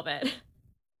that a little bit.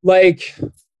 Like,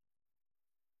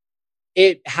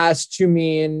 it has to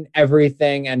mean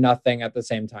everything and nothing at the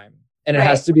same time. And it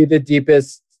has to be the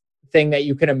deepest thing that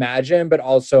you can imagine, but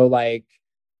also like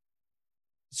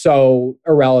so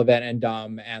irrelevant and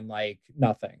dumb and like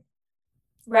nothing.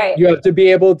 Right. You have to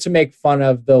be able to make fun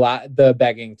of the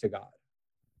begging to God.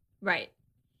 Right.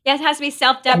 Yeah, it has to be You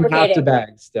self-deprecating. have to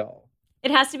beg still.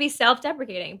 It has to be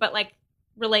self-deprecating, but like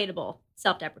relatable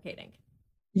self-deprecating.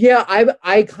 Yeah,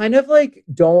 I kind of like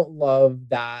don't love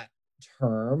that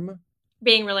term.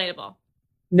 Being relatable.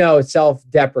 No,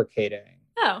 self-deprecating.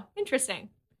 Oh, interesting.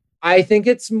 I think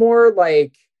it's more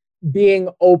like being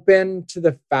open to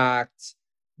the fact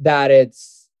that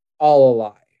it's all a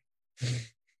lie.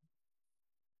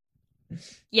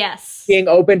 Yes. Being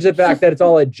open to the fact that it's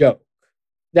all a joke.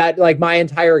 That like my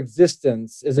entire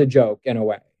existence is a joke in a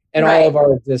way. And all of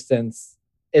our existence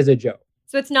is a joke.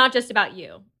 So it's not just about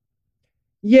you.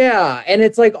 Yeah. And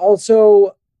it's like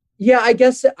also, yeah, I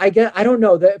don't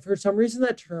know that for some reason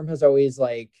that term has always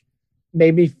like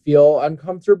made me feel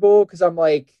uncomfortable because I'm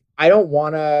like, I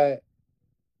want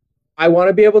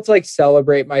to be able to like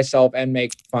celebrate myself and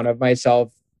make fun of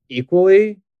myself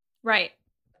equally. Right.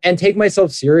 And take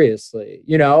myself seriously,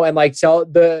 you know, and like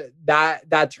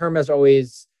that term has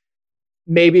always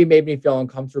maybe made me feel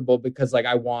uncomfortable because like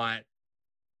I want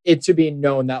it to be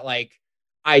known that like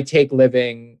I take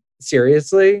living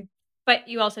seriously. But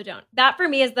you also don't. That for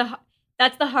me is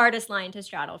that's the hardest line to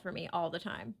straddle for me all the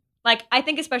time. Like I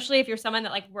think especially if you're someone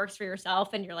that like works for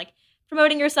yourself and you're like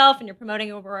promoting yourself and you're promoting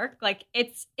your work, like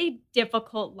it's a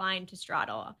difficult line to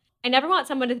straddle. I never want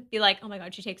someone to be like, oh my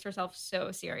God, she takes herself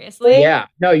so seriously. Yeah.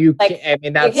 No, you can't. I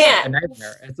mean, that's a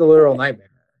nightmare. It's a literal nightmare.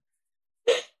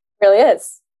 Really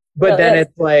is. But then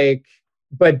it's like,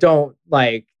 but don't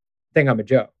like think I'm a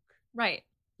joke. Right.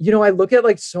 You know, I look at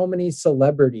like so many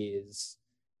celebrities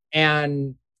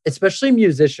and especially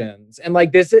musicians and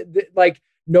like this, like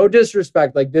no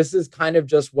disrespect, like this is kind of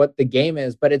just what the game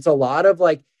is, but it's a lot of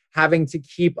like having to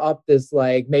keep up this,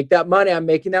 like, make that money. I'm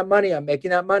making that money. I'm making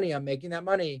that money. I'm making that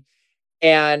money.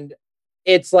 And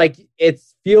it's like, it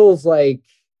feels like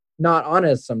not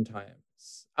honest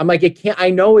sometimes. I'm like, I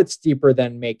know it's deeper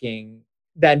than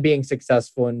being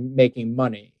successful and making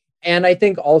money. And I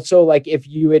think also like, if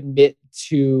you admit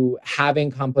to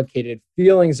having complicated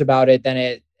feelings about it, then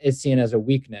it is seen as a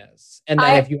weakness. And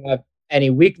then if you have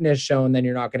any weakness shown, then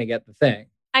you're not going to get the thing.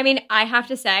 I mean, I have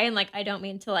to say, and like, I don't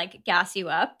mean to like gas you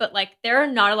up, but like, there are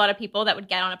not a lot of people that would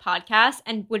get on a podcast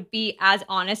and would be as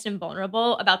honest and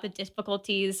vulnerable about the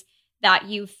difficulties that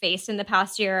you've faced in the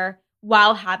past year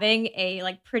while having a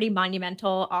like pretty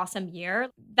monumental, awesome year.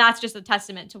 That's just a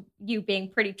testament to you being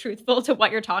pretty truthful to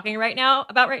what you're talking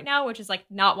about right now, which is like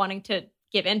not wanting to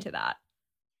give into that.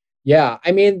 Yeah.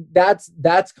 I mean, that's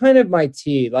kind of my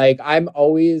tea. Like I'm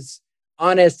always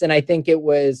honest. And I think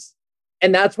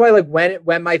and that's why like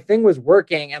when my thing was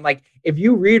working and like, if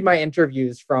you read my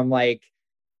interviews from like,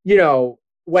 you know,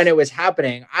 when it was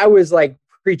happening, I was like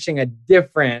preaching a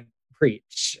different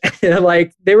preach.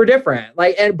 Like they were different,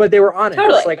 like, but they were honest.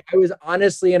 Totally. Like I was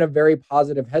honestly in a very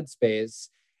positive headspace.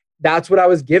 That's what I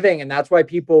was giving. And that's why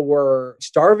people were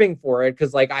starving for it.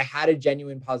 Cause like I had a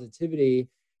genuine positivity.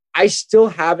 I still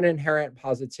have an inherent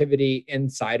positivity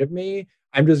inside of me.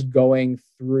 I'm just going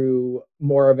through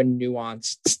more of a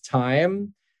nuanced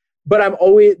time. But I'm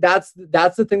always, that's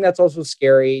the thing that's also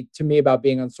scary to me about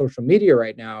being on social media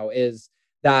right now is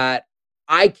that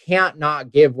I can't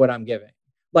not give what I'm giving.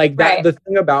 Like that, right. The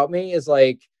thing about me is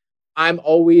like, I'm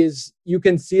always, you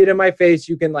can see it in my face.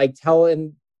 You can like tell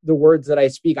in the words that I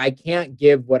speak, I can't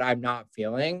give what I'm not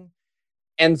feeling.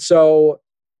 And so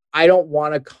I don't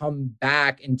want to come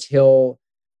back until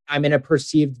I'm in a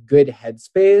perceived good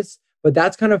headspace. But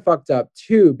that's kind of fucked up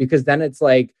too, because then it's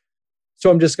like, so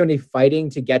I'm just going to be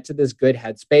fighting to get to this good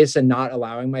headspace and not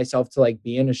allowing myself to like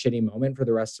be in a shitty moment for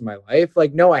the rest of my life.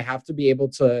 Like, no, I have to be able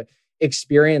to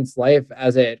experience life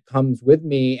as it comes with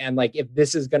me. And like, if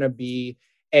this is going to be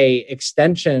a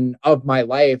extension of my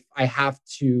life, I have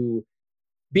to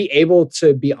be able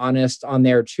to be honest on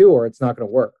there too, or it's not going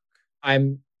to work.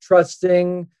 I'm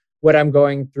trusting what I'm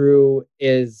going through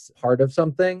is part of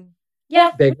something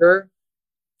bigger.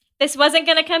 This wasn't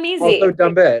going to come easy. Also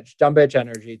dumb bitch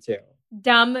energy too.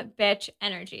 Dumb bitch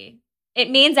energy.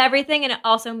 It means everything and it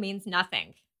also means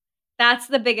nothing. That's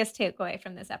the biggest takeaway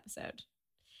from this episode.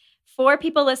 For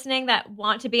people listening that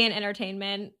want to be in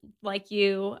entertainment like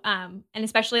you, and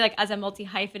especially like as a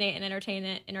multi-hyphenate in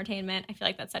entertainment, I feel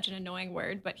like that's such an annoying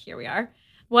word, but here we are.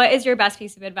 What is your best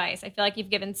piece of advice? I feel like you've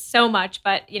given so much,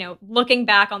 but looking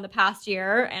back on the past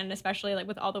year and especially like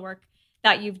with all the work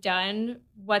that you've done,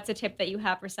 what's a tip that you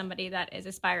have for somebody that is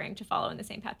aspiring to follow in the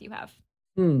same path you have?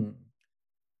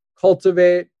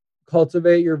 Cultivate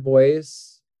your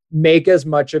voice, make as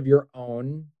much of your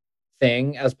own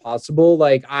thing as possible.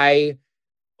 Like, I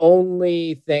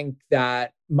only think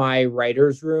that my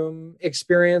writer's room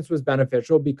experience was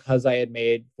beneficial because I had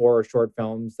made 4 short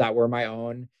films that were my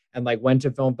own and like went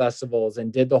to film festivals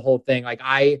and did the whole thing. Like,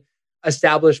 I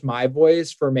established my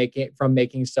voice from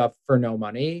making stuff for no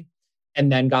money,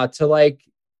 and then got to like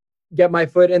get my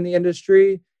foot in the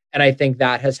industry. And I think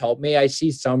that has helped me. I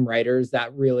see some writers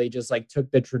that really just like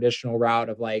took the traditional route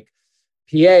of like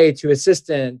PA to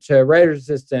assistant to writer's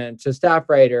assistant to staff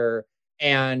writer.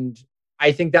 And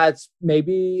I think that's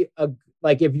maybe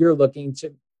like if you're looking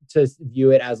to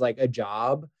view it as like a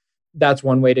job, that's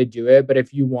one way to do it. But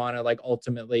if you want to like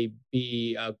ultimately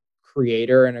be a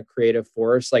creator and a creative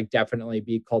force, like definitely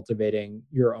be cultivating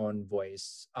your own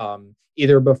voice,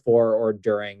 either before or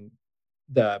during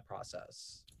the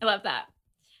process. I love that.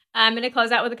 I'm going to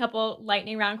close out with a couple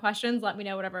lightning round questions. Let me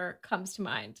know whatever comes to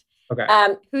mind. Okay.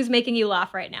 Who's making you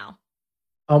laugh right now?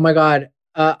 Oh my God.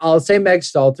 I'll say Meg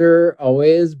Stalter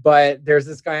always, but there's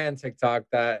this guy on TikTok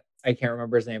that I can't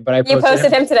remember his name, but I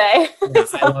posted him today. Yeah,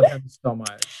 I love him so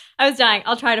much. I was dying.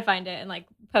 I'll try to find it and like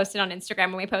post it on Instagram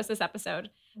when we post this episode.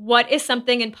 What is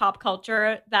something in pop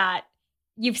culture that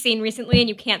you've seen recently and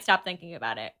you can't stop thinking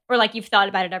about it? Or like you've thought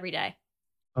about it every day?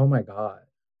 Oh my God.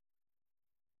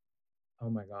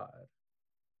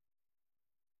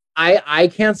 I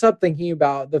can't stop thinking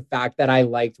about the fact that I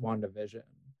liked WandaVision.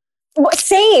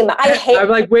 Same. I'm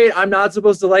like, wait, I'm not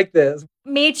supposed to like this.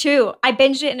 Me too. I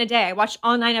binged it in a day. I watched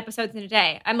all 9 episodes in a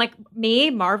day. I'm like,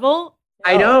 Marvel?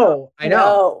 I know.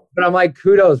 No. But I'm like,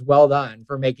 kudos, well done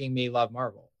for making me love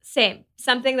Marvel. Same.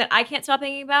 Something that I can't stop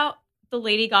thinking about, the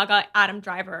Lady Gaga, Adam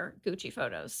Driver Gucci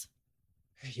photos.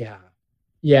 Yeah.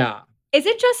 Is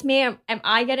it just me? Am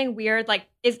I getting weird? Like,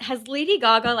 has Lady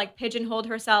Gaga like pigeonholed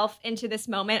herself into this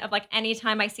moment of like,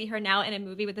 anytime I see her now in a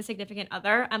movie with a significant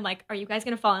other, I'm like, are you guys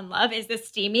going to fall in love? Is this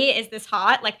steamy? Is this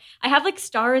hot? Like, I have like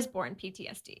Star is Born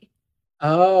PTSD.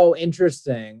 Oh,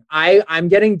 interesting. I'm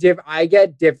getting I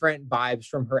get different vibes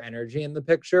from her energy in the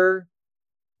picture.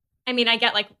 I mean, I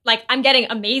get like I'm getting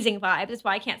amazing vibes. That's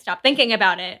why I can't stop thinking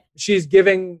about it. She's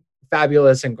giving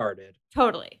fabulous and guarded.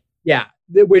 Totally. Yeah.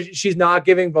 Which she's not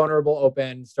giving vulnerable,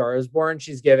 open, Star is Born.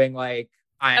 She's giving like,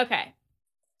 I'm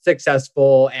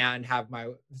successful and have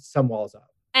some walls up.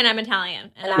 And I'm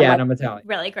Italian. And I'm Italian.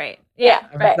 Really great. Yeah.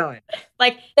 I'm Italian.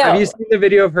 Like, have you seen the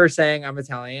video of her saying I'm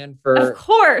Italian? Of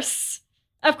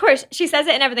course. She says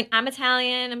it and everything. I'm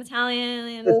Italian.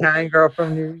 Italian girl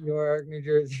from New York, New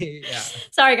Jersey. Yeah.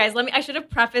 Sorry, guys. I should have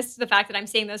prefaced the fact that I'm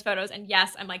seeing those photos. And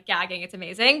yes, I'm like gagging. It's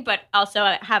amazing. But also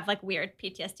I have like weird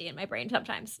PTSD in my brain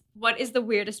sometimes. What is the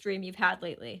weirdest dream you've had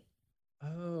lately?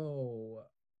 Oh,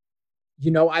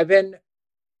 I've been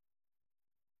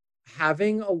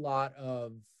having a lot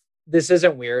of, this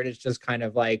isn't weird. It's just kind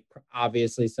of like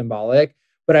obviously symbolic,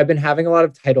 but I've been having a lot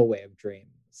of tidal wave dreams.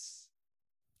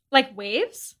 Like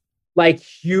waves? Like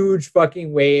huge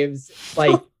fucking waves,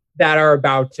 like that are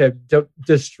about to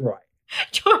destroy.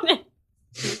 Jordan.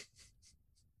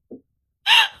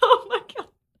 Oh my God.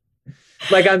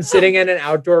 Like I'm sitting in an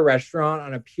outdoor restaurant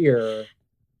on a pier,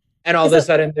 and all of a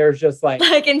sudden there's just like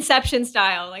Inception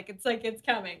style. Like it's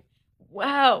coming.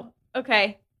 Wow.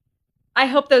 Okay. I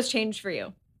hope those change for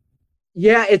you.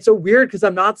 Yeah, it's so weird because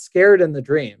I'm not scared in the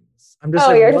dreams. I'm just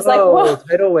you're just like, whoa.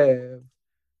 Tidal wave.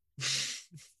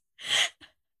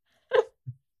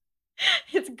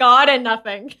 It's God and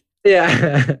nothing.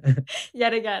 Yeah.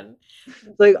 Yet again.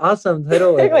 It's like awesome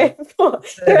tidal wave. Here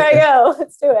I go.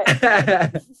 Let's do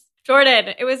it.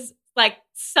 Jordan, it was like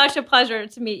such a pleasure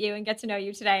to meet you and get to know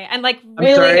you today. And like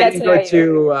really get to know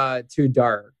you. Too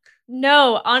dark.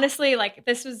 No, honestly, like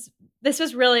this was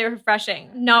really refreshing.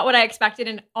 Not what I expected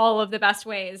in all of the best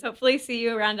ways. Hopefully see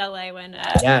you around LA when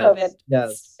COVID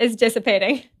is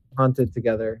dissipating. Haunted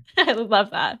together. I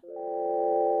love that.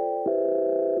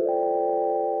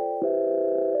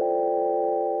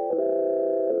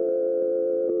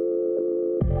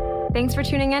 Thanks for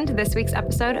tuning in to this week's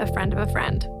episode of Friend of a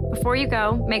Friend. Before you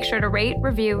go, make sure to rate,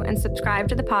 review, and subscribe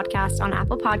to the podcast on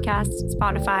Apple Podcasts,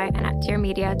 Spotify, and at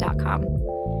tiermedia.com.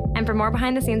 And for more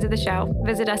behind the scenes of the show,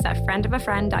 visit us at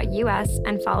friendofafriend.us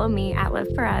and follow me at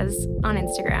Liv Perez on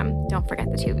Instagram. Don't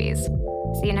forget the 2 V's.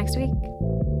 See you next week.